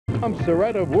I'm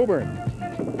Surette of Woburn.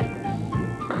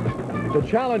 The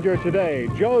challenger today,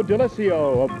 Joe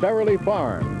Delisio of Beverly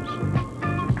Farms.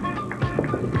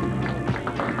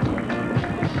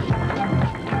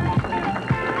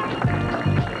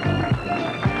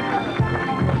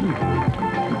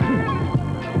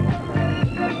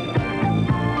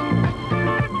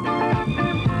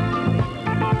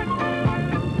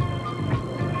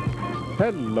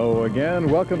 Hello again.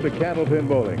 Welcome to Candlepin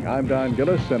Bowling. I'm Don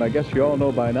Gillis, and I guess you all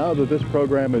know by now that this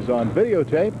program is on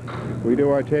videotape. We do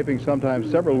our taping sometimes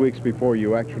several weeks before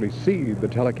you actually see the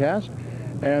telecast.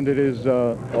 And it is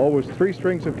always 3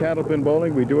 strings of Candlepin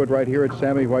Bowling. We do it right here at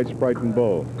Sammy White's Brighton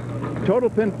Bowl. Total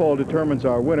pinfall determines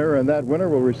our winner, and that winner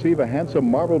will receive a handsome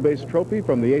marble-based trophy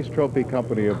from the Ace Trophy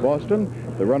Company of Boston.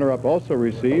 The runner-up also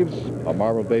receives a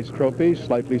marble-based trophy,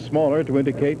 slightly smaller, to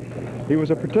indicate he was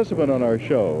a participant on our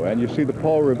show. And you see the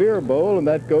Paul Revere Bowl, and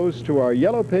that goes to our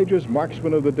Yellow Pages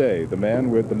Marksman of the Day, the man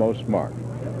with the most mark.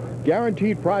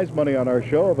 Guaranteed prize money on our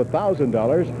show of $1,000.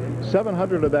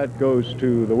 $700 of that goes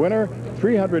to the winner.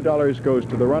 $300 goes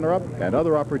to the runner-up. And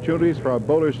other opportunities for our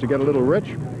bowlers to get a little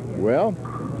rich, well,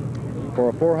 for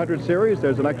a 400 series,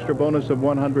 there's an extra bonus of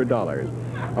 $100.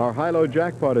 Our high-low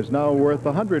jackpot is now worth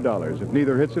 $100. If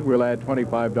neither hits it, we'll add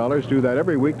 $25. Do that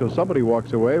every week till somebody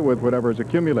walks away with whatever's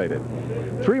accumulated.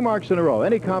 3 marks in a row,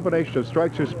 any combination of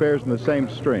strikes or spares in the same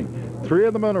string. 3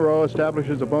 of them in a row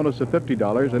establishes a bonus of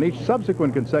 $50, and each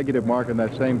subsequent consecutive mark in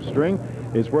that same string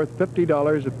is worth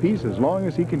 $50 apiece as long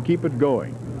as he can keep it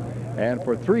going. And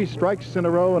for 3 strikes in a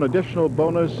row, an additional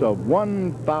bonus of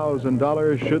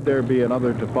 $1,000. Should there be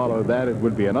another to follow that, it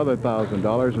would be another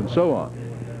 $1,000, and so on.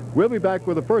 We'll be back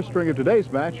with the first string of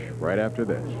today's match right after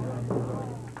this.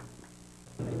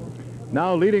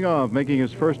 Now leading off, making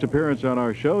his first appearance on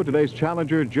our show, today's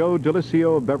challenger, Joe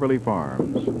Delisio of Beverly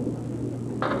Farms.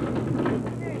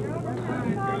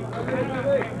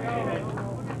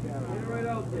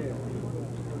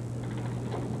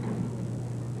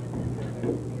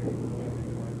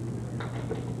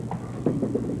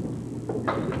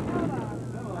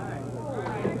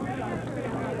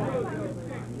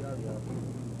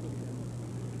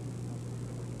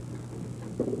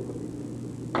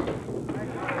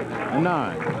 A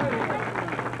 9.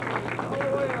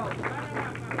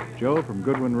 Joe from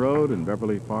Goodwin Road in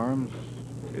Beverly Farms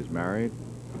is married,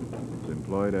 is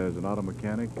employed as an auto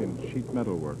mechanic and sheet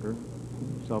metal worker,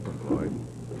 self-employed.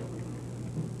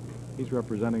 He's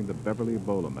representing the Beverly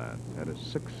Bowlomat at a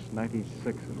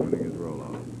 696 and winning his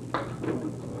roll-off.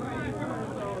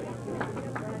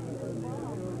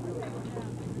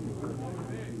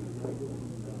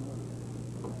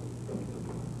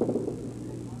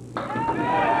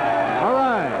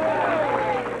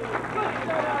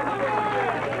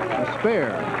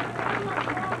 Spare.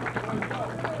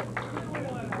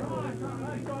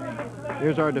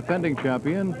 Here's our defending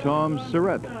champion, Tom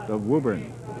Surette of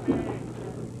Woburn.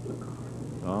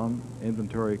 Tom,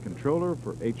 inventory controller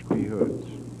for H.P. Hoods.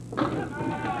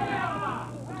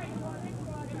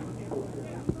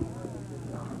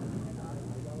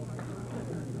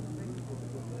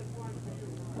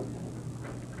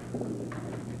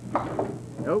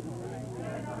 Nope.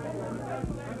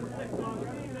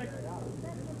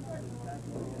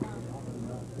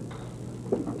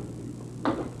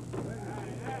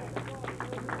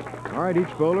 All right,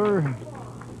 each bowler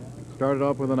started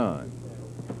off with a 9.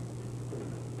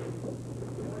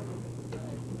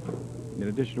 In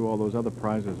addition to all those other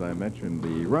prizes I mentioned,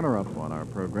 the runner-up on our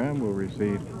program will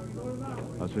receive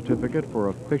a certificate for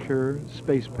a Fisher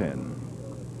space pen.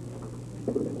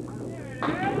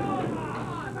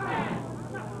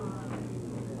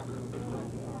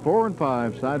 Four and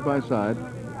 5 side by side.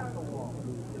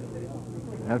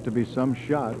 Have to be some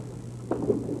shot.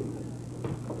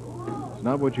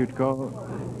 Not what you'd call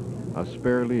a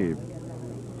spare lead.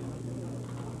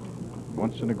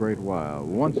 Once in a great while,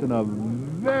 once in a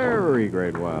very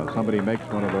great while, somebody makes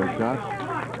one of those shots,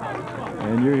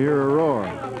 and you hear a roar.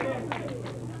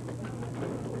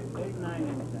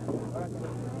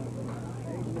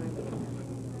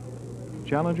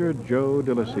 Challenger Joe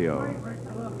Delisio.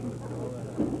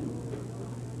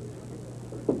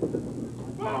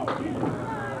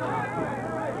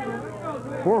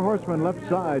 Four horsemen left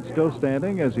side still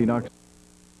standing as he knocks.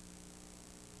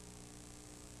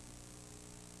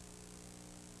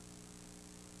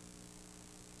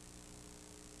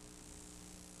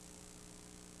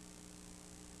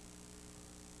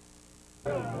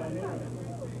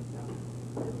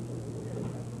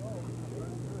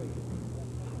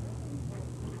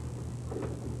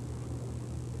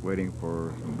 Waiting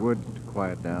for some wood to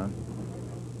quiet down.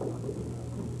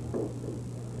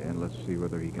 And let's see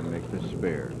whether he can make this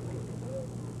spare.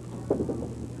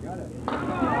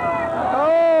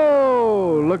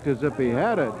 Oh, looked as if he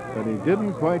had it, but he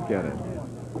didn't quite get it.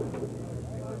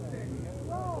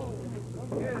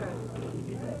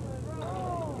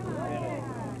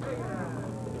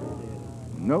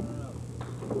 Nope.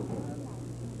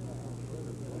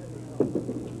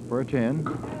 For a 10.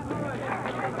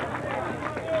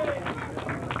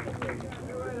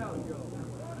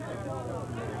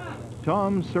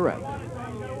 Tom Surette.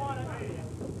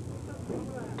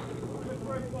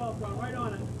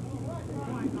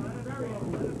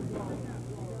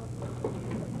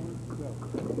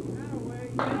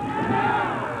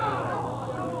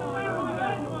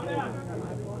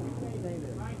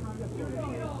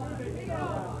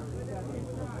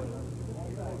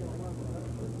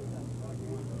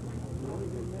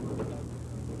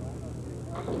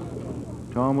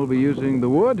 Tom will be using the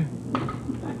wood.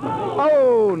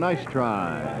 Oh, nice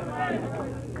try.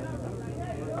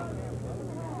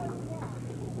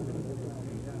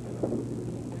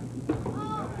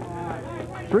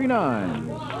 Three nines,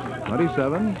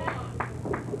 27.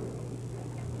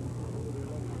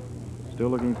 Still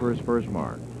looking for his first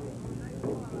mark.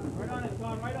 Right on it,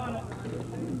 Tom, right on it.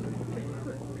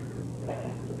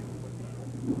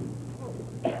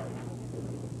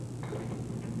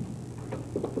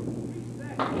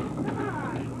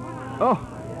 Oh!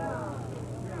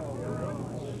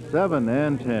 7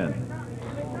 and 10.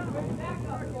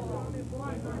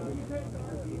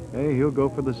 Hey, he'll go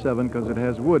for the 7 because it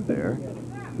has wood there.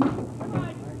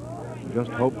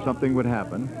 Just hope something would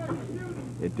happen.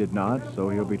 It did not, so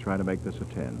he'll be trying to make this a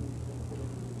 10.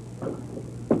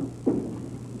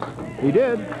 He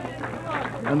did.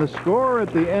 And the score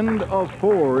at the end of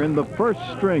 4 in the first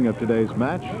string of today's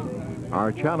match,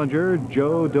 our challenger,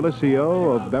 Joe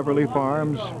Delisio of Beverly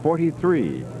Farms,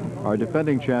 43. Our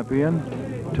defending champion,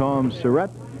 Tom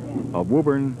Surette of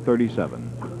Woburn, 37.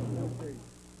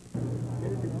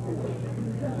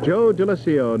 Joe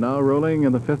Delisio now rolling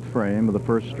in the 5th frame of the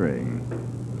first string.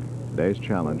 Today's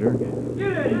challenger.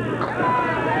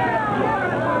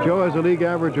 Joe has a league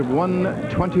average of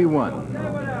 121.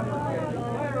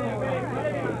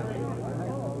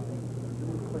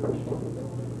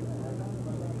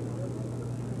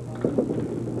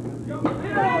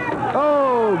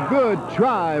 Oh, good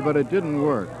try, but it didn't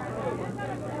work.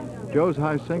 Joe's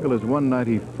high single is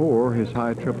 194. His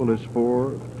high triple is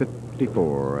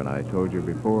 454. And I told you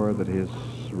before that his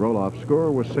roll-off score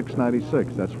was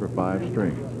 696. That's for 5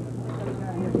 strings.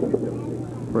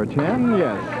 For a 10,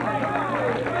 yes.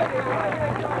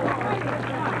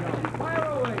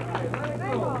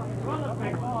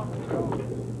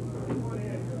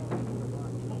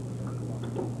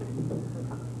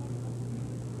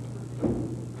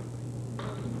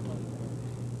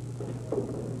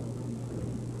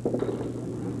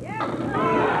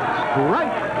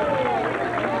 Right.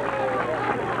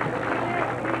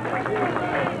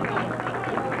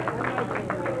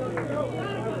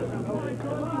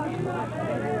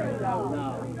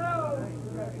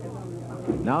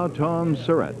 Now Tom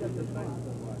Surette,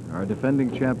 our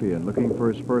defending champion, looking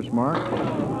for his first mark.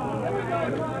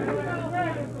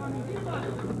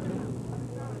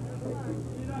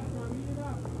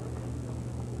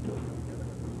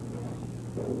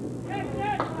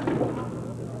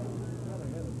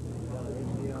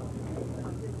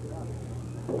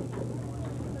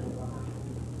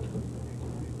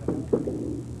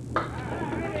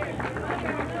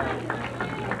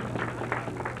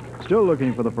 Still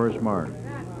looking for the first mark.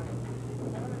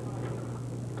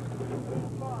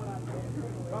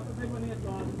 Drop the big one in,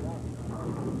 Tom.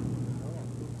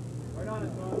 Right on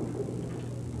it, Tom.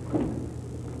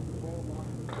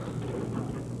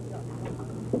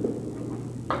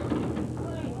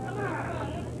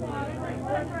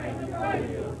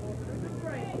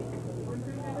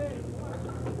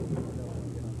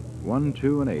 1,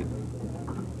 2, and 8.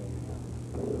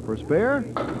 For spare?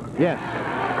 Yes.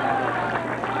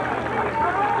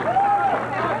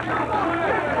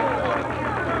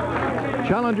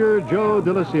 Challenger Joe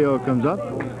Delisio comes up.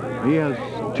 He has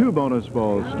 2 bonus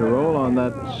balls to roll on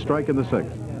that strike in the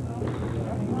 6th.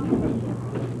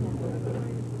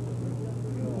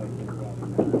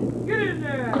 Get in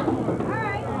there!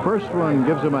 First one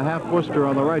gives him a half Worcester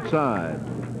on the right side.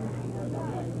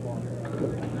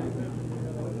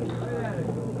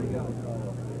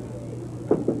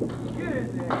 Get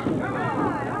in there! Come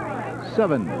on!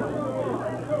 7.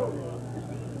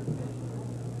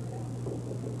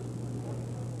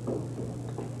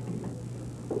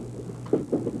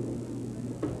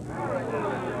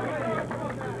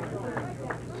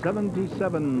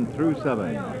 $77 through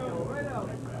 7.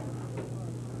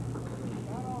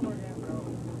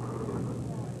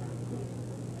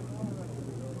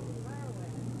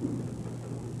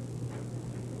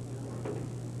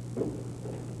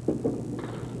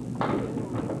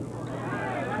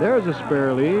 There's a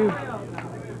spare leave.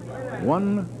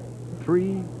 1,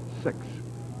 3, 6.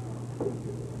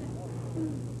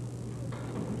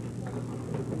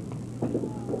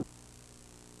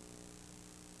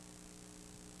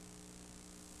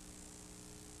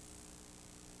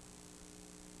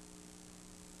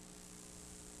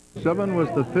 Seven was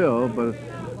the fill, but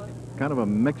it's kind of a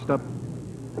mixed up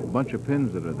bunch of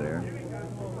pins that are there.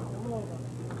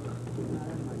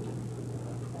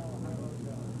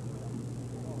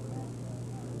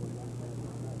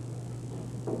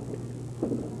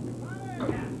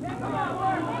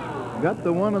 Got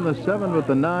the 1 and the 7, but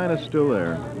the 9 is still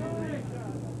there.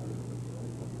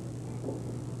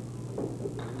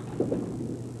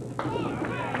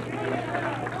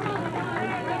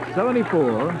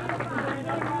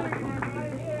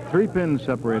 $74. 3 pins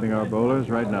separating our bowlers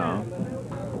right now.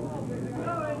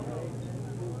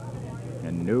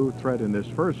 And no threat in this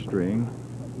first string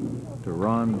to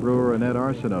Ron Brewer and Ed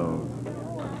Arsenault.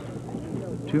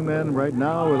 2 men right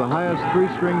now with the highest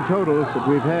 3-string totals that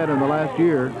we've had in the last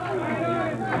year.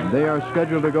 And they are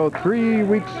scheduled to go 3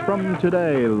 weeks from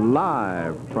today,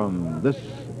 live from this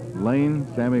lane,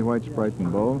 Sammy White's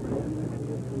Brighton Bowl,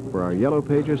 for our Yellow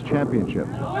Pages Championship.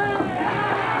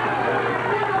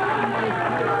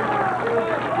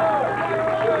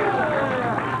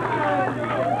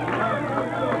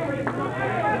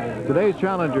 Today's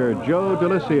challenger, Joe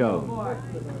Delisio.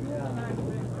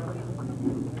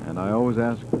 And I always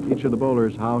ask each of the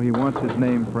bowlers how he wants his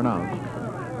name pronounced,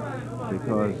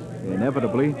 because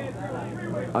inevitably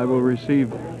I will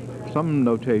receive some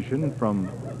notation from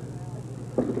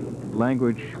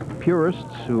language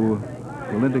purists who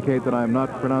will indicate that I'm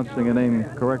not pronouncing a name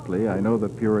correctly. I know the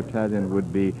pure Italian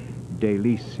would be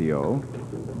Delisio,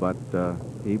 but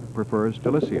he prefers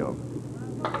Delisio.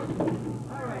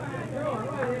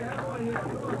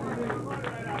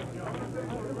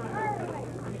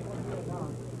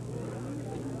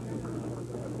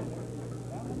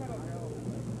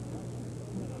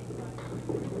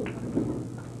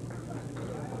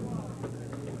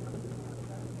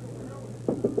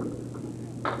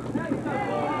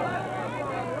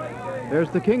 There's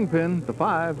the kingpin, the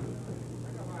 5.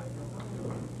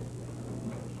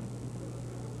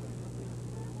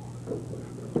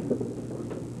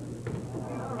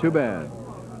 Too bad.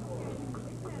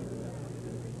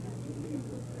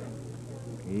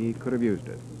 He could have used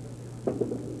it.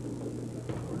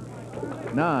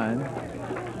 9.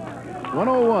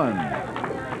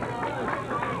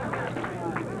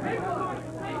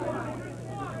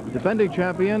 101. Defending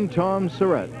champion, Tom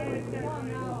Surette.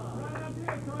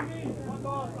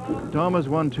 Tom has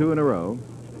won 2 in a row,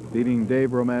 beating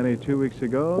Dave Romani 2 weeks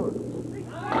ago,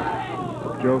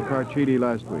 Joe Carchidi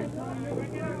last week.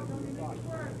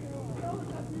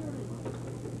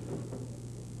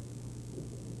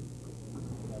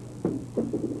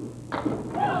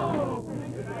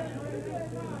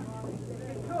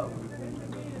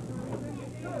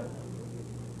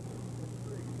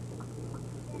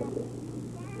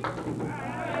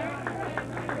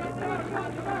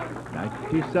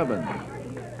 $97.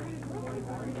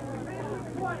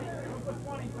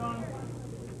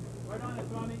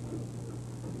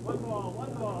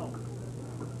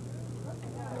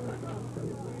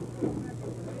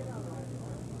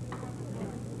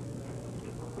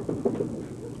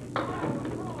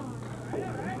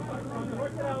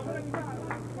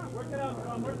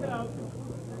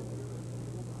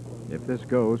 If this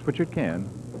goes, which it can,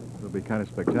 it'll be kind of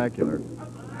spectacular.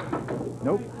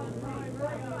 Nope.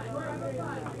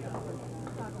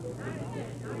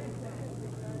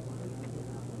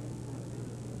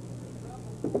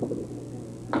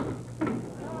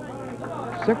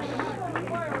 $6,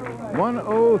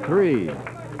 103.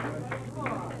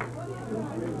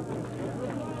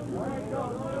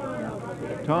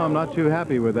 Tom not too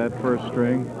happy with that first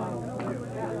string.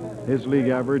 His league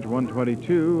average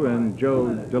 122, and Joe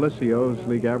Delisio's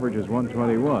league average is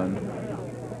 121.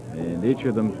 And each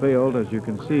of them failed, as you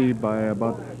can see, by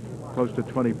about close to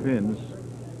 20 pins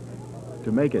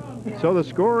to make it. So the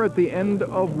score at the end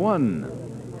of 1.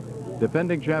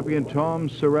 Defending champion Tom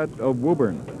Surette of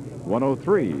Woburn,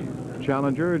 103.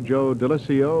 Challenger Joe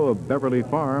Delisio of Beverly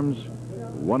Farms,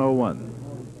 101.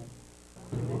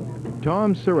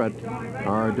 Tom Surette,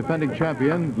 our defending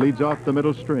champion, leads off the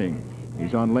middle string.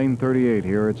 He's on lane 38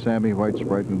 here at Sammy White's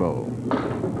Brighton Bowl.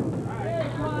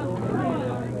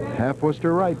 Half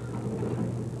Worcester right,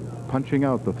 punching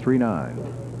out the 3-9.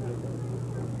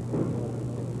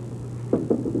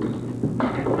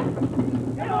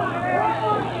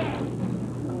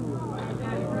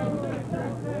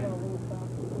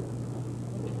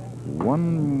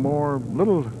 One more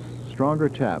little stronger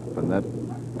tap, and that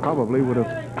probably would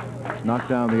have knocked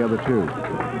down the other two.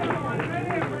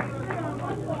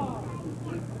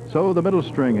 So the middle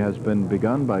string has been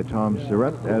begun by Tom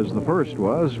Surette, as the first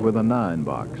was with a 9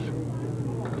 box.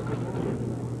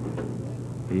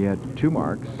 He had 2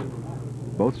 marks,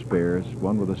 both spares,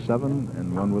 one with a 7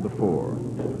 and one with a 4.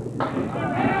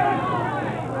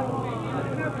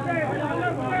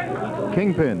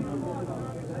 Kingpin.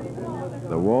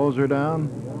 The walls are down.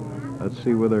 Let's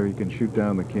see whether he can shoot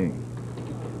down the king.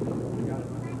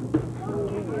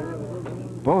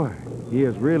 Boy, he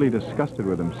is really disgusted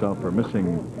with himself for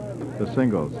missing the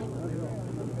singles.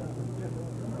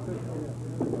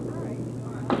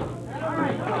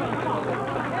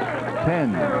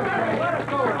 Ten.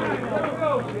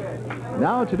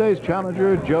 Now today's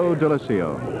challenger, Joe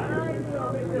Delisio.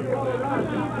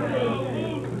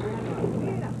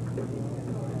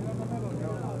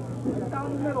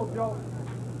 Down the middle, Joe.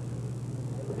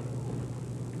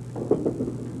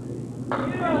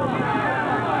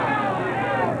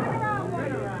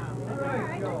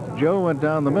 Joe went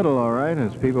down the middle all right,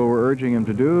 as people were urging him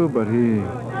to do, but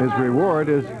his reward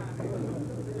is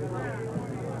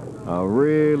a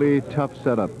really tough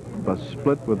setup. A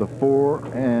split with the 4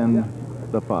 and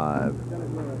the 5.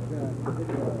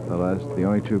 The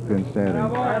only 2 pins standing.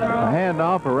 A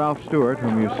handoff for Ralph Stewart,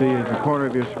 whom you see in the corner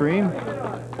of your screen.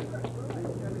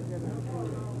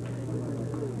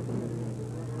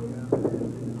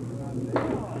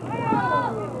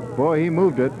 Boy, he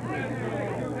moved it.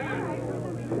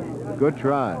 Good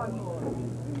try.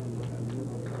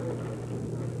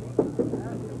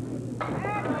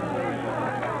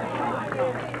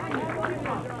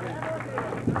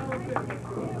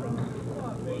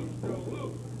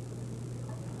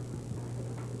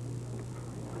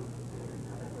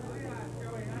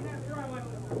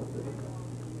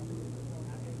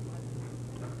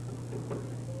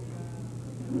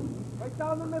 Right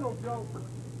down the middle, Joe.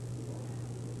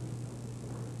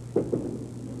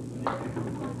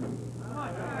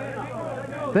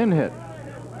 Thin hit.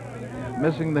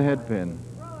 Missing the head pin.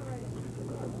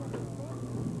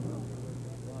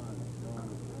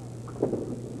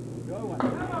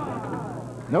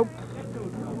 Nope.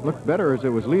 Looked better as it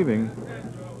was leaving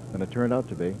than it turned out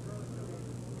to be.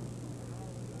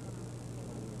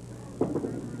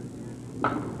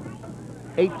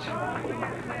 Eight.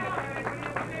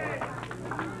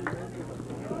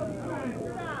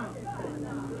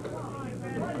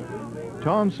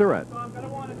 Tom Surette.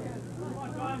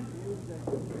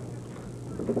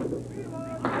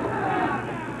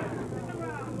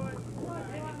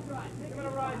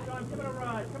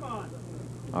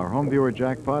 Our home viewer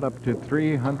jackpot up to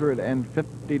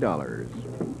 $350.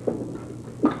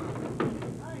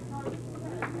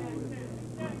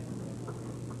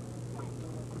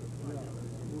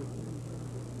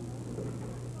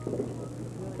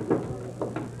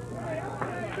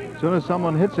 As soon as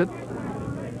someone hits it,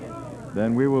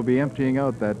 then we will be emptying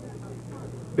out that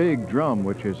big drum,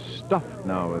 which is stuffed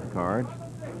now with cards,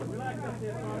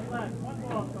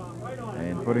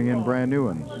 and putting in brand new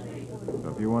ones. So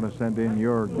if you want to send in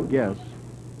your guess,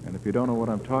 and if you don't know what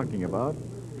I'm talking about,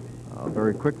 I'll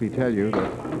very quickly tell you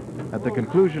that at the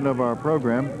conclusion of our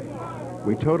program,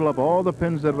 we total up all the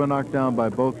pins that were knocked down by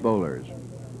both bowlers.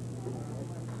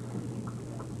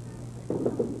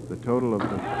 The total of the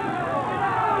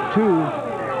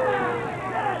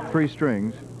 3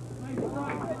 strings.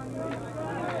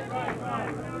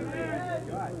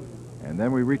 And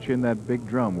then we reach in that big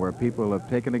drum where people have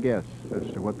taken a guess as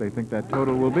to what they think that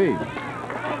total will be.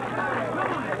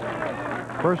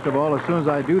 First of all, as soon as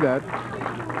I do that,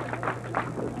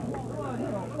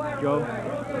 Joe.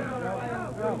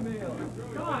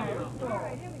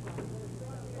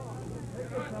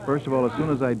 First of all, as soon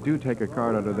as I do take a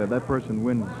card out of there, that person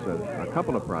wins a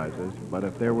couple of prizes. But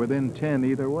if they're within 10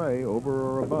 either way, over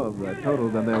or above that total,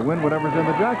 then they'll win whatever's in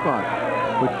the jackpot,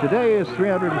 which today is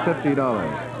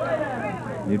 $350.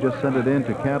 You just send it in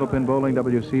to Candlepin Bowling,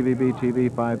 WCVB TV,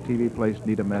 5 TV Place,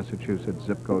 Needham, Massachusetts,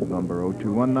 zip code number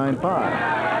 02195.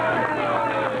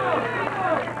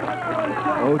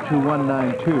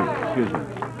 02192, excuse me.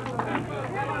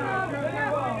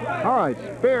 All right,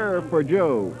 spare for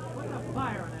Joe.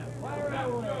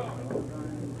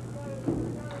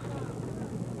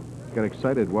 Got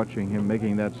excited watching him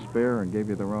making that spare and gave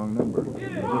you the wrong number.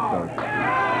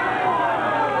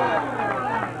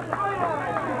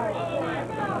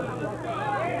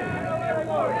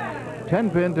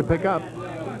 10 pin to pick up.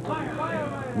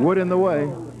 Wood in the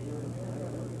way.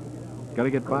 Got to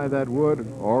get by that wood,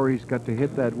 or he's got to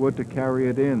hit that wood to carry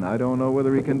it in. I don't know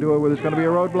whether he can do it, whether it's going to be a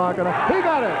roadblock or not. He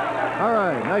got it! All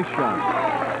right, nice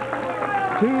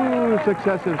shot. 2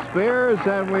 successive spares,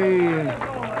 and we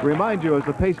Remind you, as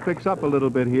the pace picks up a little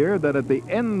bit here, that at the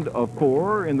end of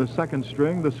 4 in the second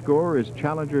string, the score is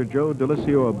challenger Joe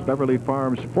Delisio of Beverly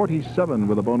Farms 47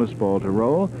 with a bonus ball to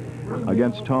roll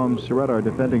against Tom Surette, our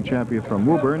defending champion from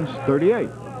Woburn's 38.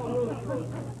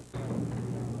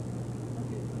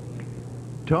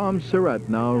 Tom Surette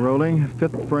now rolling,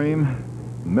 5th frame,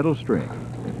 middle string,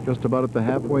 just about at the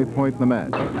halfway point in the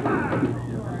match.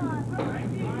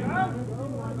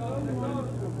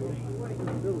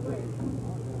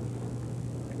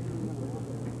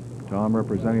 Tom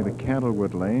representing the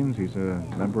Candlewood Lanes. He's a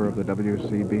member of the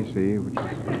WCBC, which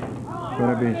is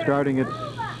going to be starting its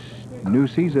new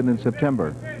season in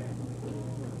September.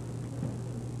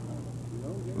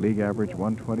 League average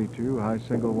 122, high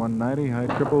single 190,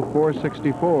 high triple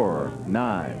 464,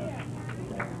 9.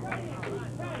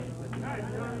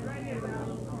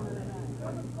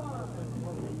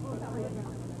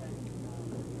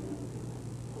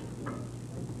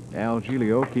 Al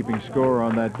Giglio keeping score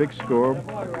on that big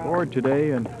scoreboard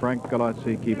today, and Frank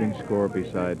Galazzi keeping score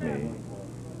beside me.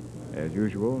 As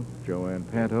usual, Joanne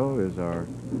Panto is our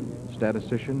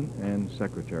statistician and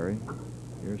secretary.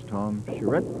 Here's Tom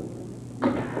Surette.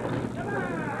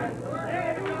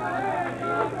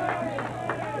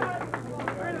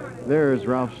 There's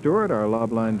Ralph Stewart, our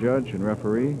lob line judge and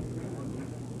referee.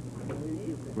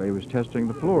 Clay was testing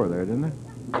the floor there, didn't it?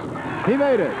 He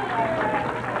made it!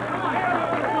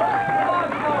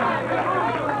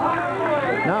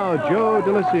 Now Joe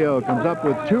Delisio comes up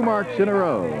with 2 marks in a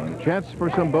row and a chance for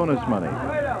some bonus money.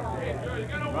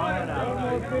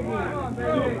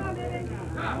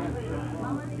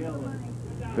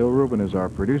 Phil Rubin is our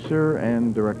producer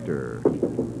and director.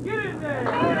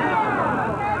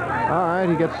 All right,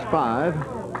 he gets 5.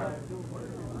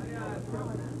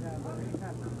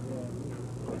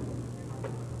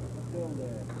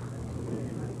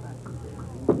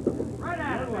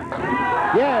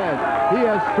 Yes, he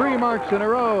has 3 marks in a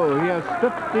row. He has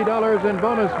 $50 in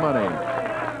bonus money.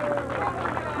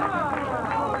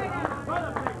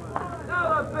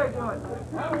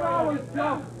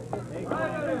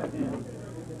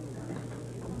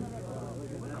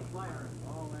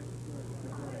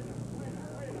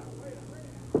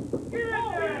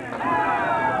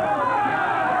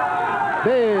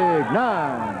 Big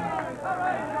 9.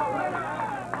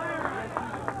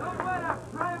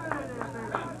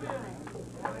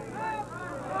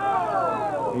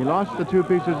 He lost the 2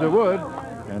 pieces of wood,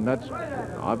 and that's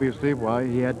obviously why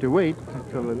he had to wait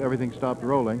until everything stopped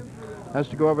rolling. Has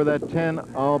to go over that 10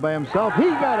 all by himself. He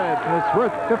got it! It's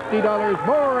worth $50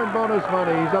 more in bonus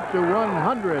money. He's up to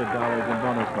 $100 in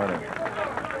bonus money.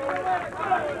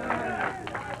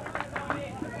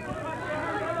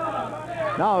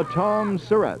 Now Tom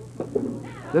Surette.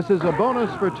 This is a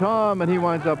bonus for Tom, and he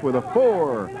winds up with a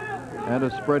 4 and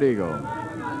a spread eagle.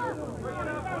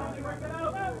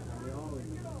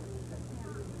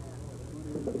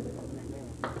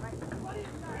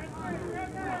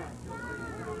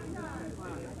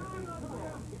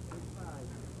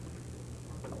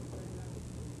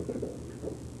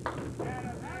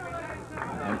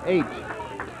 An 8.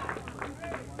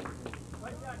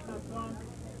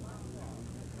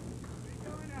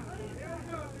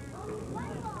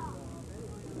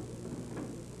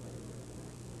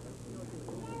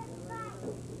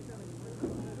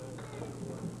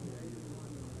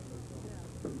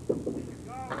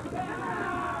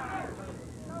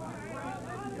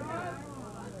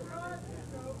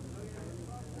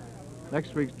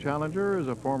 Next week's challenger is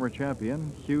a former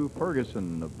champion, Hugh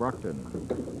Ferguson of Brockton.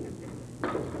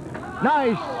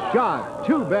 Nice shot!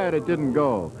 Too bad it didn't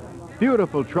go.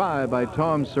 Beautiful try by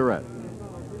Tom Surette.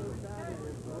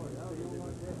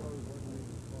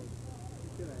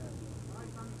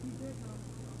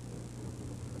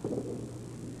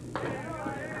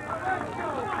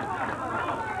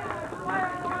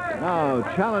 Now,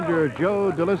 challenger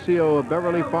Joe Delisio of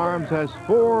Beverly Farms has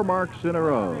 4 marks in a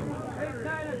row.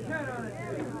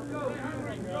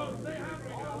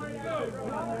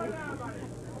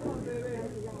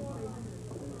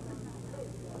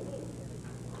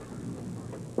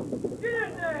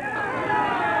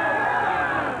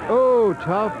 Oh,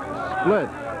 tough split.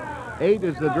 8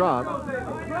 is the drop.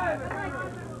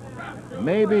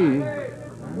 Maybe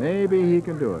he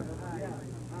can do it.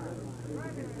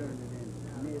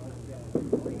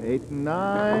 8 and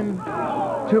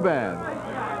 9. Too bad.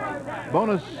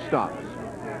 Bonus stops.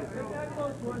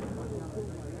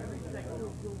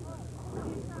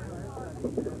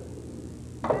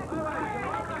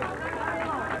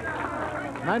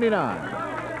 $99.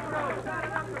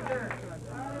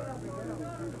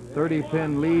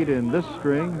 30-pin lead in this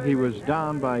string. He was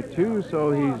down by 2,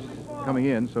 so he's coming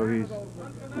in, so he's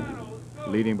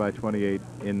leading by 28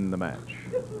 in the match.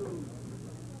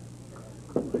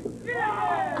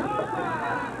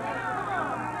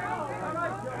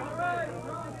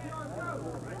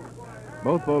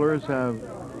 Both bowlers have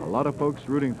a lot of folks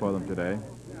rooting for them today.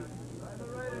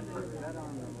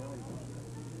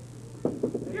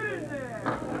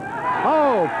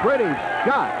 Oh, pretty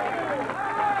shot.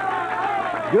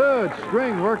 Good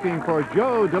string working for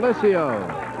Joe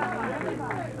Delisio.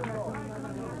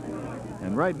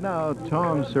 And right now,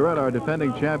 Tom Surette, our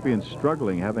defending champion,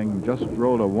 struggling, having just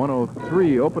rolled a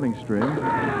 103 opening string and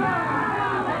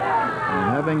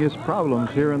having his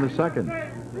problems here in the second.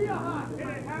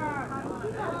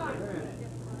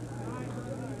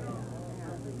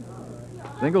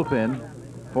 Single pin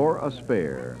for a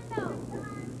spare.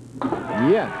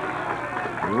 Yes,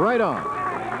 right on.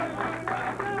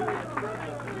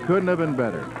 Couldn't have been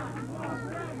better.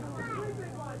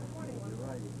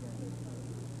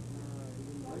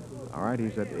 All right,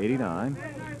 he's at 89,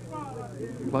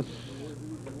 plus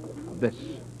this.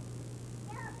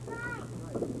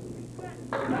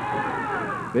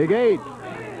 Big 8,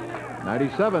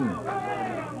 97.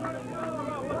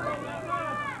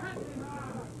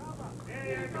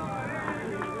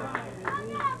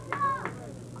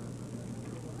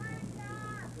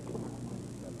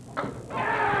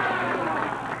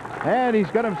 And he's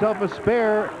got himself a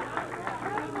spare.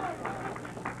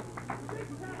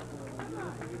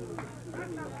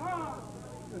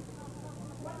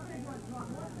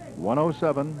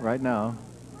 $107 right now.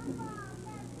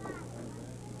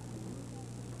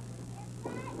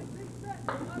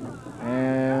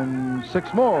 And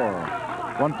 6 more.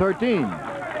 113.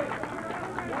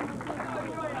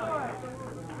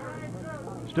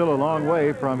 Still a long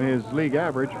way from his league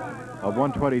average of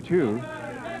 122.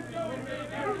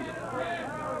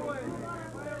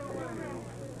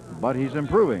 But he's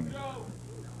improving.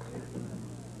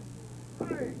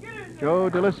 Joe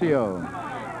Delisio.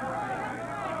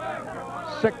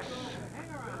 6.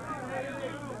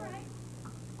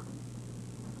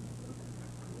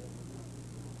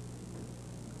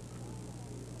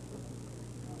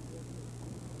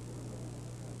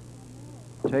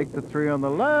 Take the 3 on the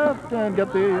left and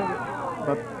get the,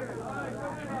 but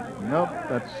nope,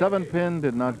 that 7 pin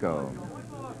did not go.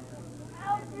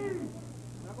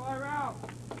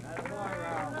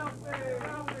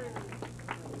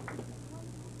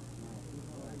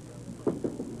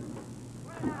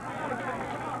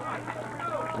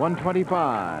 $125.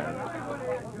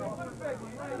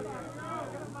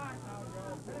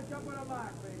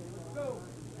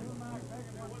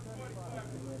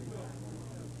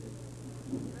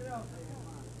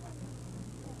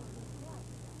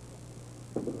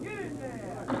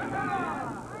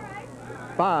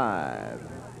 $5.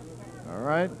 All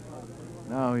right.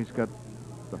 Now he's got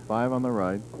the 5 on the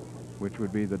right, which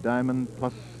would be the diamond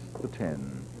plus the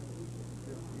 10.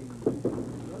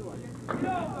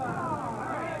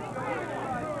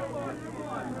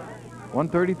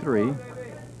 $133.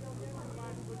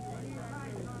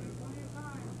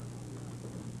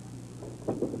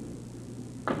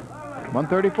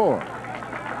 $134.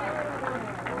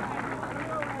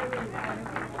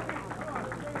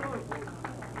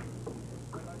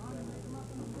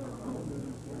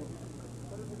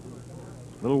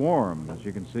 A little warm, as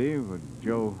you can see, with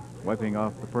Joe wiping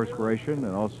off the perspiration,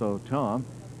 and also Tom.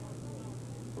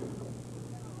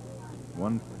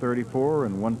 134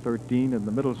 and 113 in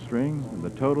the middle string, and the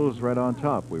total's right on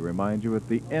top. We remind you at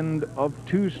the end of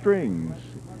 2 strings.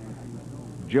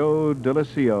 Joe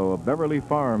Delisio of Beverly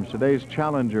Farms, today's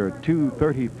challenger,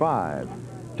 235.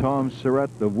 Tom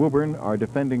Surette of Woburn, our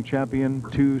defending champion,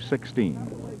 216.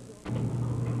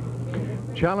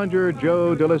 Challenger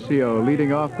Joe Delisio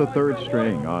leading off the 3rd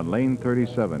string on lane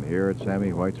 37 here at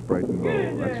Sammy White's Brighton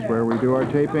Bowl. That's where we do our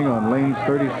taping, on lanes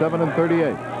 37 and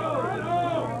 38.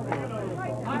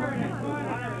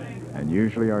 And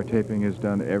usually our taping is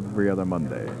done every other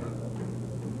Monday.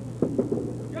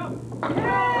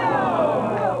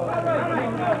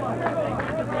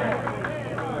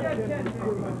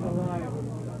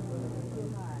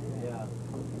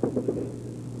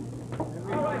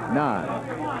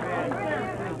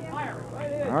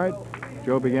 All right,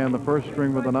 Joe began the 1st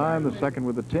string with a 9, the 2nd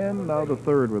with a 10, now the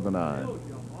 3rd with a 9.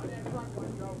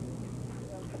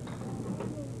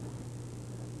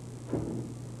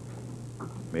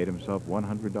 Made himself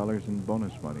 $100 in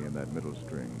bonus money in that middle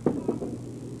string.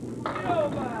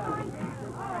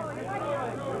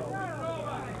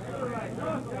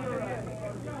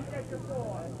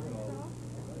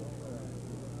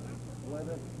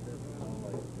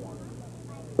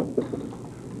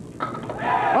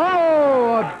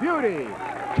 Oh, a beauty!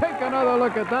 Take another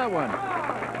look at that one.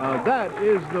 Now that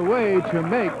is the way to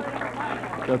make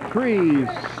the 3,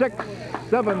 6,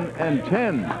 7, and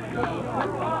 10.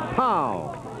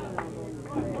 Pow!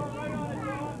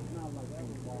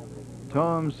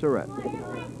 Tom Surette.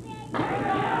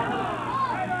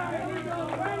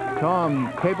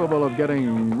 Tom capable of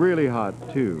getting really hot,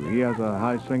 too. He has a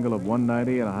high single of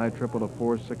 190 and a high triple of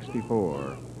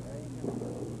 464.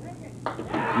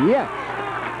 Yes!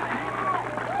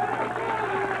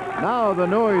 Now the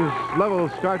noise level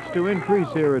starts to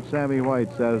increase here at Sammy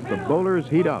White's as the bowlers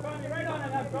heat up.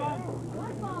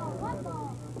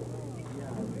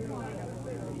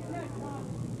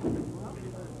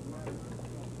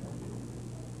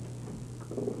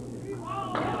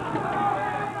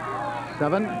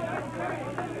 Seven.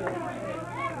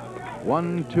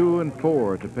 1, 2, and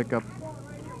 4 to pick up.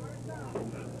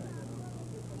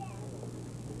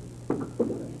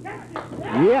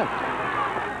 Yes!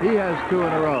 He has 2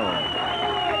 in a row.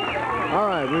 All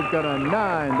right, we've got a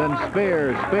 9, then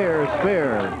spare, spare,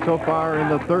 spare, so far in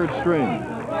the 3rd string.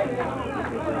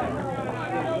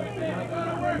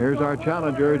 Here's our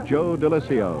challenger, Joe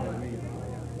Delisio.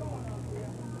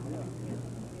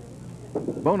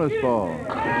 Bonus ball.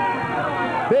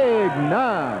 Big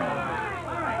 9.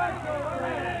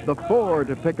 The 4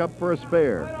 to pick up for a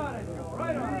spare.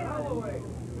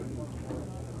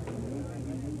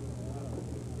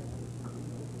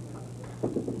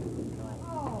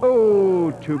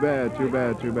 Oh, too bad, too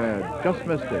bad, too bad. Just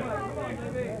missed it.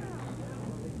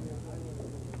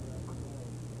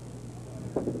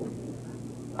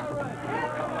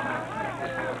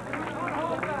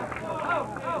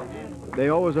 They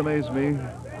always amaze me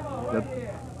that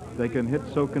they can hit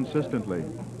so consistently.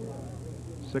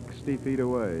 60 feet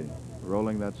away,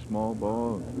 rolling that small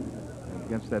ball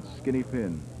against that skinny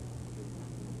pin.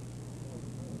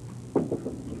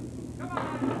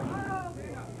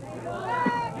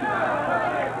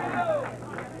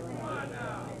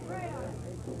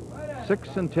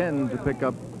 Six and 10 to pick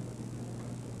up.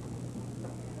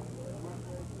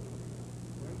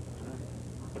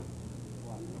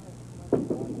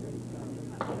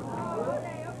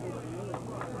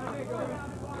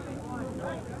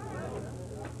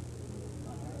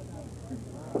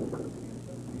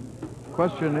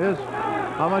 Question is,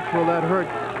 how much will that hurt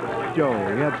Joe?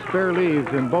 He had spare leaves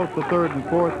in both the 3rd and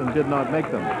 4th and did not make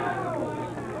them.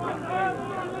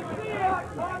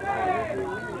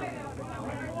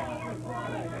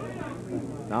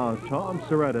 Now, Tom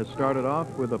Surette has started off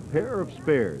with a pair of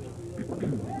spares.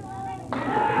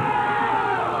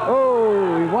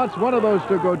 Oh, he wants one of those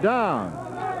to go down.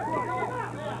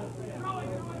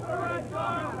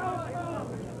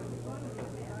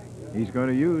 He's going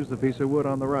to use the piece of wood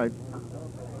on the right.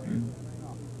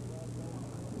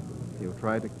 He'll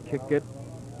try to kick it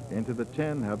into the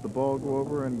 10, have the ball go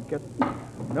over and get...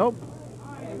 Nope.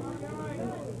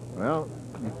 Well,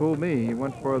 he fooled me. He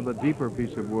went for the deeper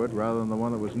piece of wood rather than the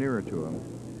one that was nearer to him.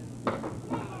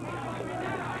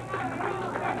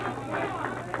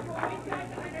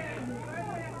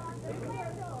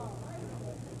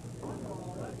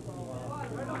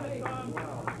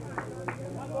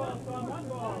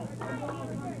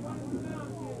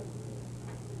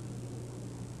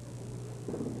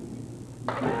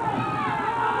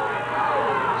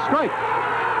 Strike!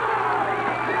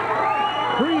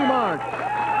 3 marks.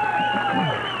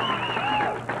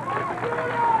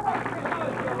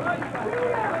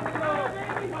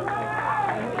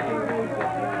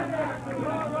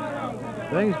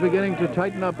 Things beginning to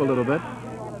tighten up a little bit.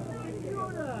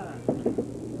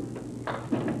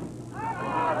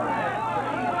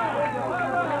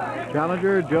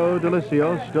 Challenger Joe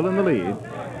Delisio still in the lead.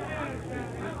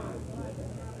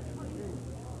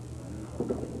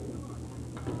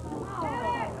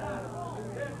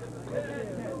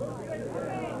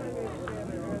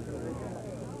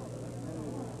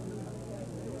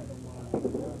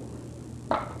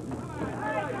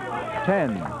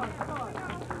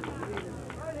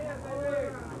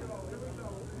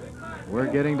 We're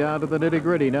getting down to the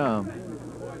nitty-gritty now.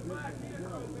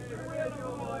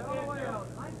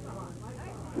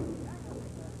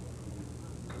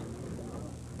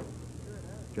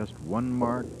 Just 1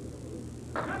 mark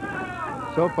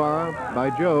so far by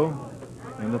Joe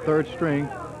in the 3rd string,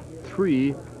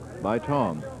 3 by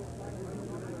Tom.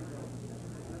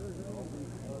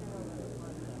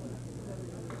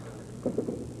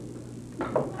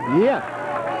 Yeah.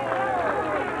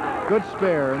 Good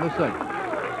spare in the 2nd.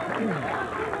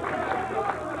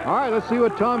 All right, let's see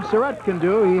what Tom Surette can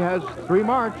do. He has 3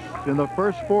 marks in the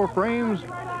first 4 frames.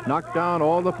 Knocked down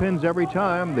all the pins every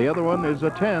time. The other one is a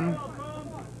 10.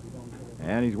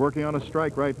 And he's working on a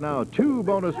strike right now. 2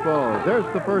 bonus balls. There's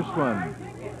the first one.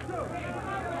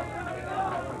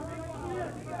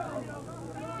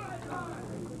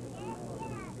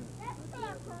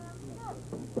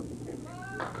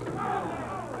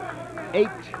 8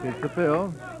 is the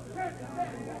fill.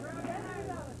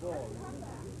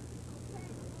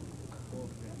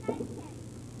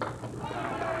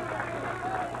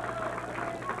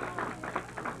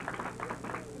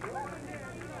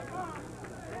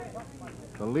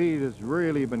 The lead has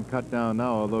really been cut down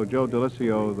now, although Joe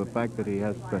Delisio, the fact that he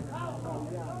has to...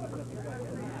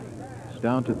 It's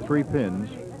down to 3 pins.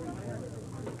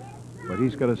 But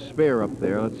he's got a spare up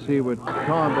there. Let's see what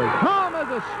Tom does. Tom has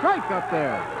a strike up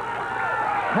there.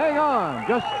 Hang on.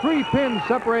 Just 3 pins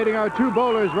separating our 2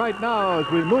 bowlers right now as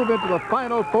we move into the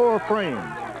final 4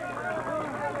 frames.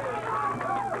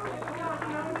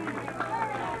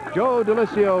 Joe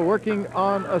Delisio working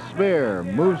on a spare.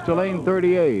 Moves to lane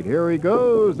 38. Here he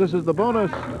goes. This is the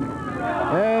bonus.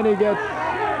 And he gets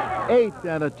 8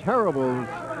 and a terrible,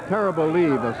 terrible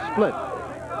leave. A split.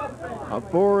 A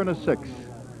 4 and a 6.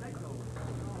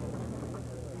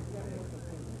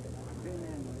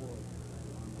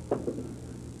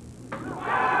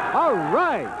 All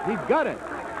right, he got it.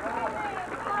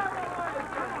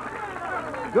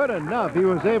 Good enough. He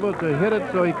was able to hit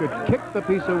it so he could kick the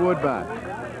piece of wood back.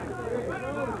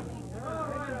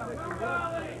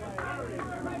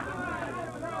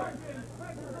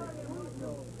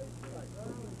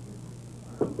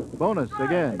 Bonus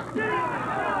again.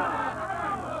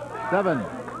 7.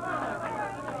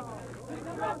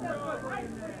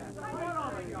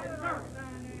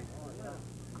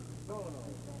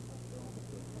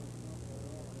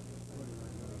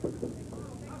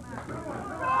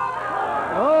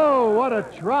 Oh, what a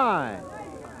try.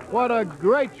 What a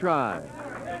great try.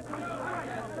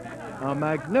 A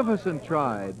magnificent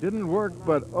try. Didn't work,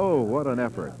 but oh, what an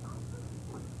effort.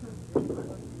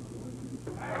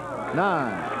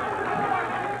 9.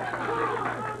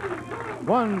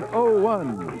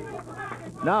 101.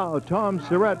 Now Tom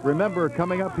Surette, remember,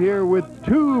 coming up here with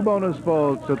 2 bonus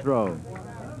balls to throw.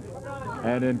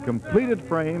 And in completed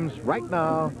frames, right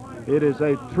now, it is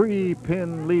a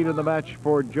 3-pin lead in the match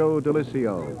for Joe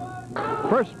Delisio.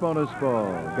 First bonus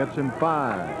ball gets him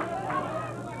 5.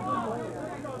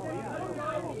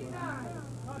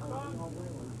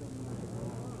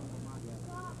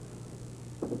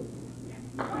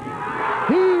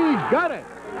 He got it!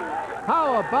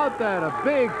 How about that? A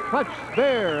big clutch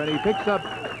spare, and he picks up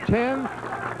 10.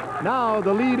 Now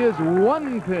the lead is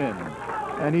 1 pin,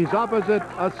 and he's opposite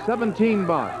a 17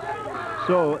 box.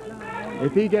 So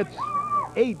if he gets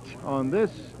 8 on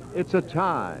this, it's a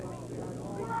tie.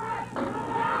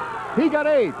 He got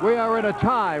 8. We are in a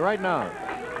tie right now.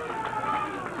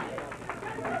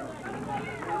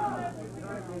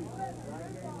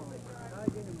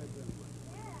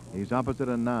 He's opposite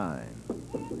a 9.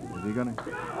 Is he gonna?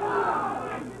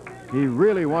 He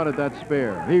really wanted that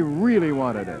spare. He really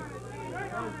wanted it.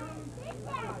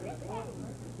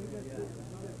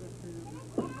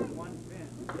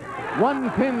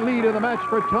 One pin lead in the match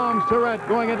for Tom Surette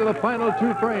going into the final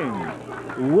 2 frames.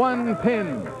 1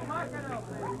 pin.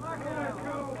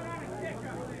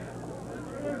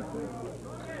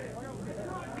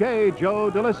 Okay,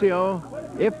 Joe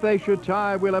Delisio, if they should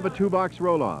tie, we'll have a 2-box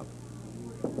roll-off.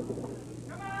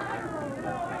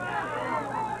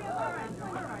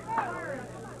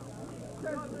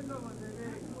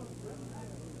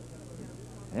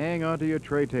 Hang on to your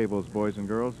tray tables, boys and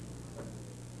girls.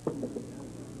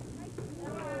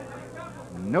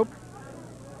 Nope.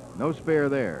 No spare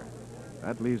there.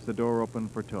 That leaves the door open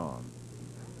for Tom.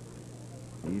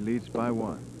 He leads by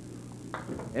 1.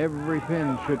 Every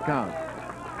pin should count.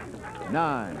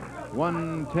 9,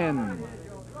 110.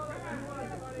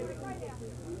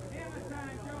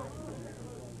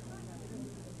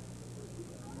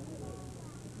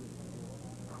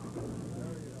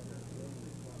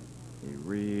 He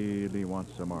really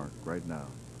wants a mark right now.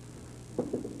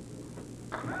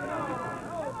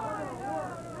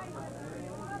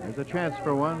 There's a chance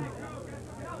for one.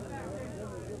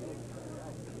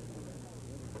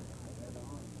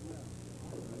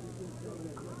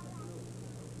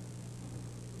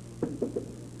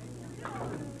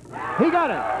 He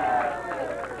got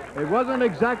it. It wasn't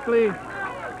exactly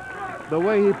the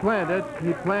way he planned it.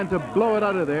 He planned to blow it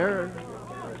out of there.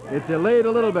 It delayed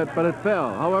a little bit, but it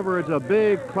fell. However, it's a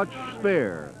big clutch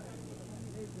spare.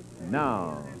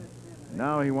 Now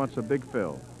he wants a big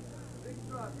fill.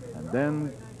 And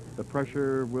then the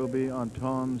pressure will be on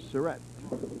Tom Surette.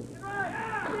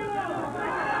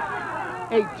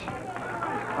 8.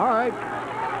 All right.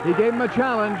 He gave him a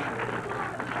challenge.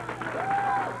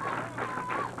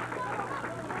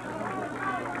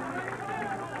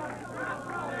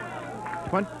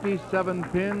 "27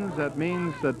 pins. That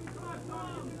means that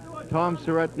Tom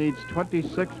Surette needs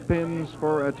 26 pins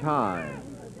for a tie.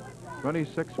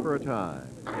 26 for a tie.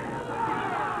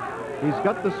 He's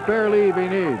got the spare leave he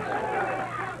needs.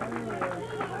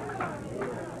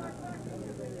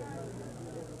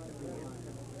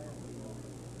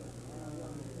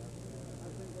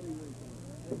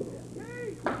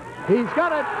 He's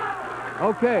got it.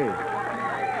 Okay.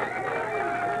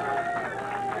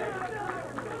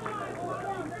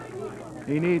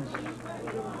 He needs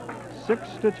 6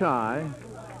 to tie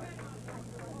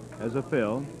as a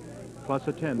fill, plus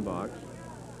a 10 box.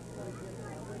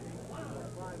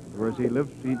 Whereas he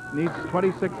needs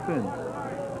 26 pins.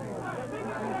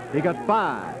 He got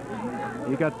 5.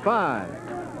 He got 5.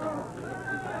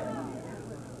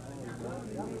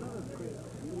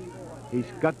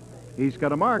 He's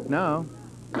got a mark now.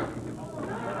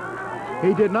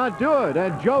 He did not do it,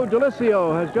 and Joe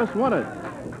Delisio has just won it.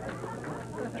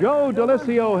 Joe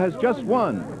Delisio has just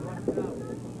won.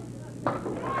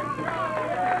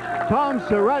 Tom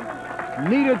Surette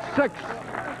needed 6.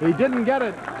 He didn't get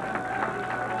it.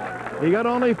 He got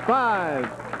only 5.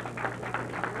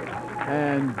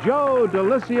 And Joe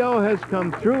Delisio has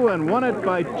come through and won it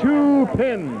by 2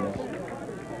 pins.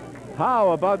 How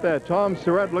about that? Tom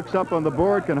Surette looks up on the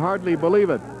board, can hardly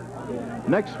believe it.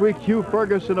 Next week, Hugh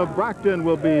Ferguson of Brockton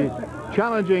will be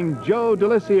challenging Joe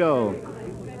Delisio.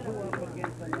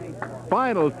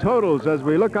 Final totals as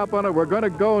we look up on it. We're going to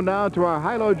go now to our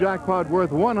high-low jackpot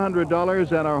worth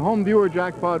 $100 and our home viewer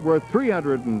jackpot worth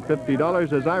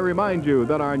 $350, as I remind you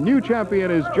that our new champion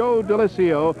is Joe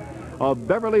Delisio of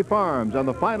Beverly Farms. And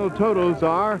the final totals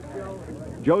are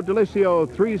Joe Delisio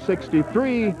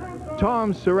 363,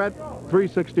 Tom Surette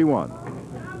 361.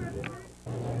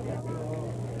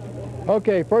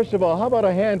 Okay, first of all, how about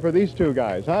a hand for these two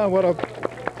guys, huh? What a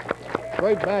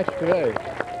great match today.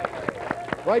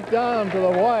 Right down to the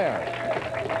wire.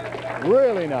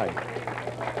 Really nice.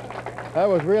 That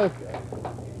was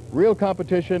real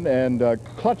competition and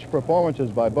clutch performances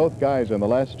by both guys in the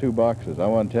last 2 boxes, I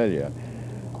want to tell you.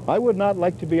 I would not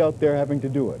like to be out there having to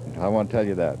do it. I want to tell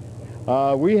you that.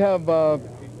 We have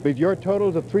with your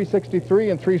totals of 363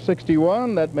 and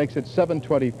 361. That makes it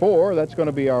 724. That's going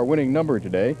to be our winning number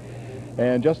today.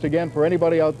 And just again, for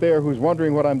anybody out there who's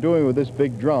wondering what I'm doing with this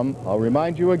big drum, I'll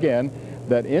remind you again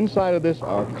that inside of this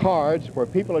are cards where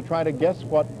people are trying to guess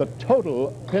what the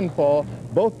total pinfall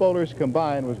both bowlers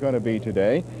combined was going to be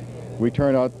today. It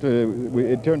turned out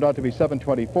to be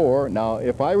 724. Now,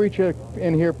 if I reach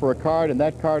in here for a card and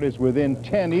that card is within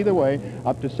 10 either way,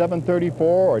 up to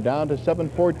 734 or down to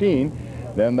 714,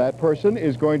 then that person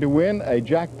is going to win a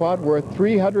jackpot worth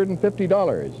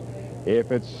 $350.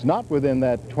 If it's not within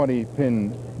that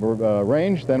 20-pin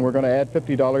range, then we're going to add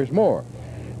 $50 more.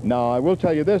 Now, I will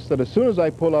tell you this, that as soon as I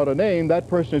pull out a name, that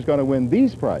person is going to win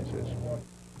these prizes.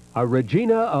 A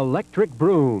Regina electric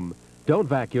broom. Don't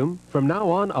vacuum. From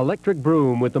now on, electric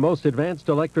broom with the most advanced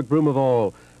electric broom of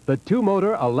all. The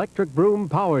 2-motor electric broom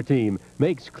power team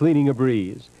makes cleaning a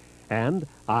breeze. And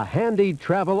a handy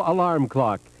travel alarm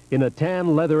clock in a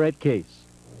tan leatherette case.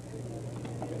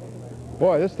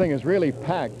 Boy, this thing is really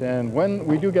packed, and when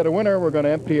we do get a winner, we're going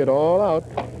to empty it all out.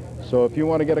 So if you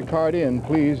want to get a card in,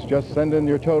 please just send in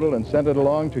your total and send it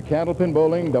along to Candlepin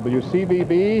Bowling,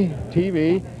 WCVB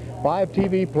TV, 5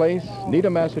 TV Place,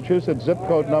 Needham, Massachusetts, zip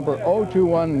code number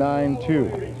 02192.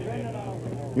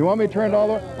 You want me to turn it all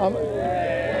the way?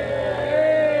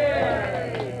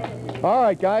 All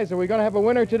right, guys, are we going to have a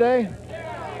winner today?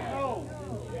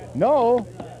 No?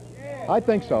 I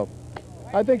think so.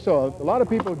 I think so. A lot of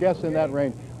people guess in that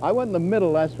range. I went in the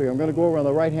middle last week. I'm going to go over on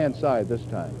the right-hand side this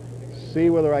time. See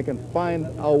whether I can find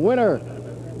a winner.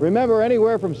 Remember,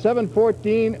 anywhere from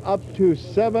 714 up to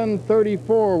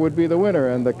 734 would be the winner.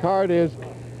 And the card is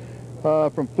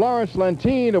from Florence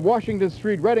Lentine of Washington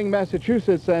Street, Reading,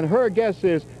 Massachusetts. And her guess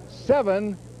is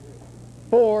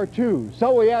 742.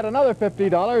 So we add another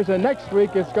 $50, and next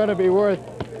week it's going to be worth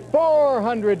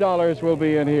 $400 will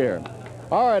be in here.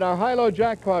 All right, our high-low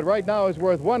jackpot right now is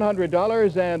worth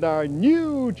 $100, and our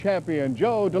new champion,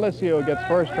 Joe Delisio, gets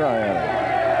first try at it.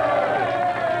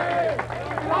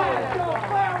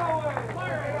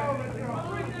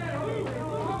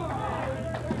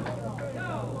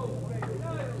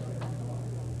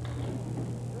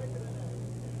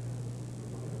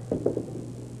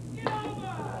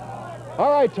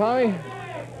 All right, Tommy.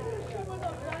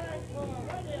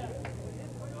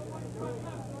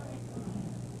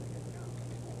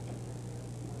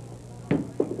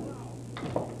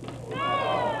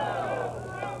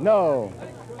 No,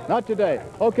 not today.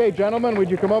 Okay, gentlemen,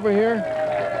 would you come over here?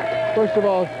 First of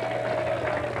all,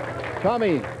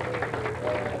 Tommy.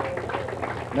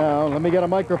 Now, let me get a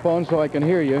microphone so I can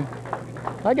hear you.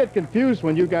 I get confused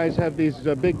when you guys have these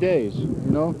big days,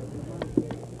 you know?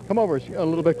 Come over a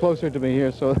little bit closer to me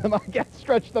here so I can't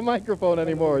stretch the microphone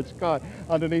anymore. It's caught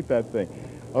underneath that thing.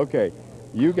 Okay,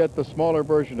 you get the smaller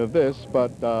version of this,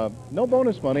 but no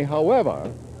bonus money. However,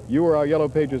 you were our Yellow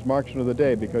Pages Marksman of the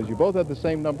Day because you both had the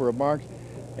same number of marks,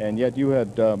 and yet you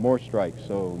had more strikes,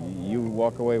 so you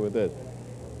walk away with this.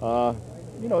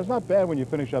 You know, it's not bad when you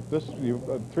finish up this.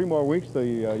 3 more weeks, the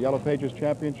Yellow Pages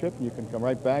Championship, and you can come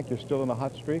right back. You're still in a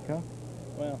hot streak, huh?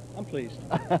 Well, I'm pleased.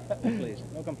 I'm pleased.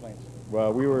 No complaints.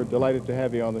 Well, we were delighted to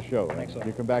have you on the show. Thanks, sir.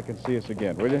 You come back and see us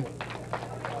again, will you?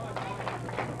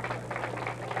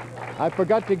 I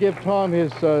forgot to give Tom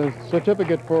his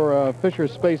certificate for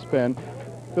Fisher's Space Pen.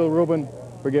 Phil Rubin,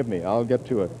 forgive me. I'll get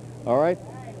to it. All right?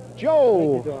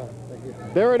 Joe! Thank you, Don. Thank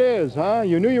you. There it is, huh?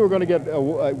 You knew you were going to get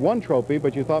one trophy,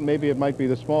 but you thought maybe it might be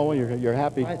the small one. You're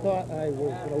happy. I thought I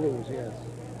was going to lose, yes.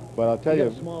 But I'll tell You you,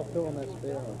 got a small fill in that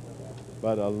spare.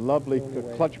 but a lovely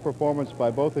clutch performance by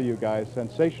both of you guys.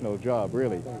 Sensational job,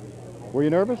 really. Were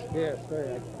you nervous? Yes,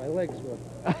 very. My legs were.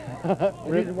 I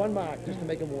needed one mark just to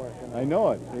make them work. I know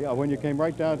it. Yeah, when you came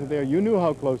right down to there, you knew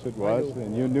how close it was,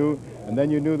 and you knew, and then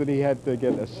you knew that he had to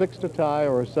get a 6 to tie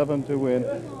or a 7 to win.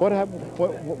 What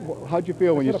happened? How'd you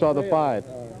feel when you saw the 5?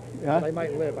 That I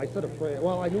might live. I said a prayer.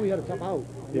 Well, I knew he had a tough out.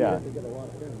 Yeah. To get a lot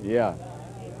of pins. Yeah,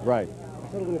 right.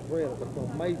 I said a little prayer that the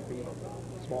film might be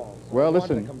small. So Well, I wanted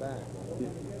listen. to come back.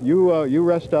 You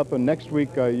rest up, and next week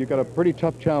you got a pretty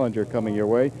tough challenger coming your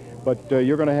way. But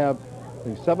you're going to have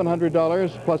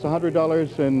 $700 plus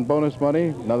 $100 in bonus money,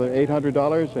 another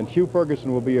 $800, and Hugh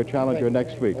Ferguson will be your challenger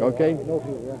next week, okay? No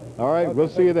fear, yeah. All right, we'll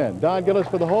see you then. Don Gillis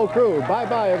for the whole crew.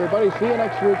 Bye-bye, everybody. See you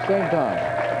next week, same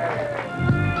time.